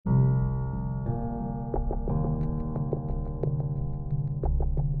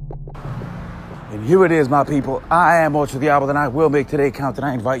And here it is, my people. I am Ultra the Apple, and I will make today count, and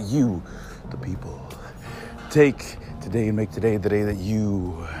I invite you, the people, take today and make today the day that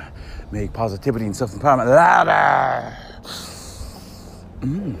you make positivity and self-empowerment louder.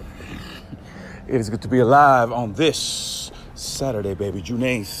 It is good to be alive on this Saturday, baby, June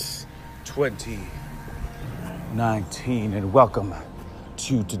 8th, 2019, and welcome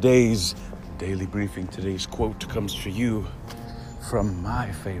to today's daily briefing. Today's quote comes to you from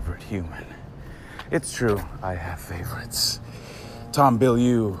my favorite human. It's true, I have favorites. Tom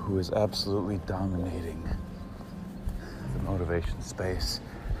Bilyeu, who is absolutely dominating the motivation space.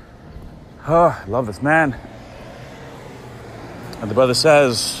 Oh, I love this man. And the brother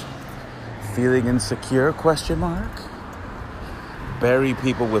says, feeling insecure, ? Bury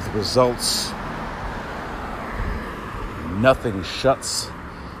people with results. Nothing shuts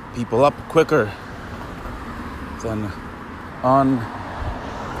people up quicker than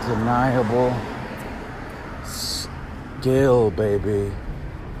undeniable skill, baby.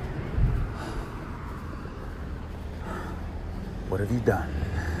 What have you done?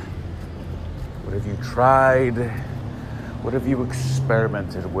 What have you tried? What have you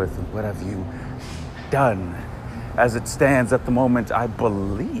experimented with? And what have you done? As it stands at the moment, I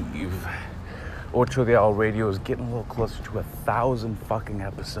believe Ultra the Owl Radio is getting a little closer to 1,000 fucking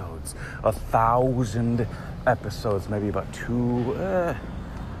episodes. 1,000 episodes, maybe about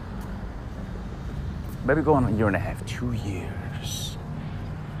maybe going on a year and a half, 2 years.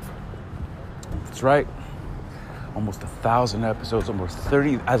 That's right. Almost 1,000 episodes, almost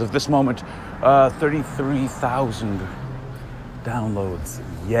 30, as of this moment, 33,000 downloads.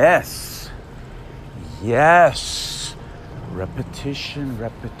 Yes. Repetition.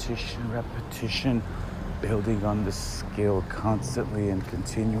 Building on the skill constantly and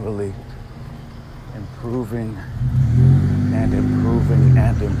continually. Improving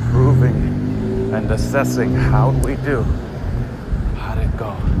and assessing how do we do? How did it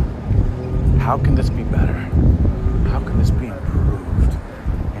go? How can this be better? How can this be improved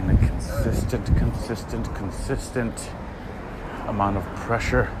in a consistent amount of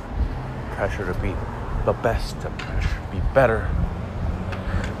pressure to be the best, to be better.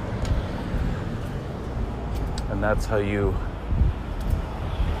 And that's how you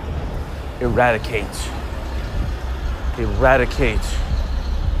eradicate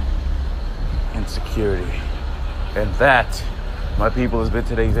insecurity. And that, my people, has been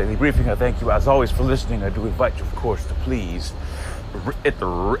today's daily briefing. I thank you as always for listening. I do invite you, of course, to please at the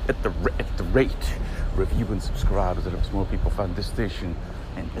rate, review and subscribe, as it helps more people find this station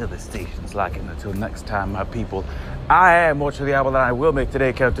and other stations like it. Until next time, my people, I am Ultra the Apple, and I will make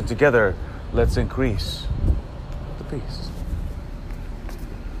today count, and together let's increase the peace.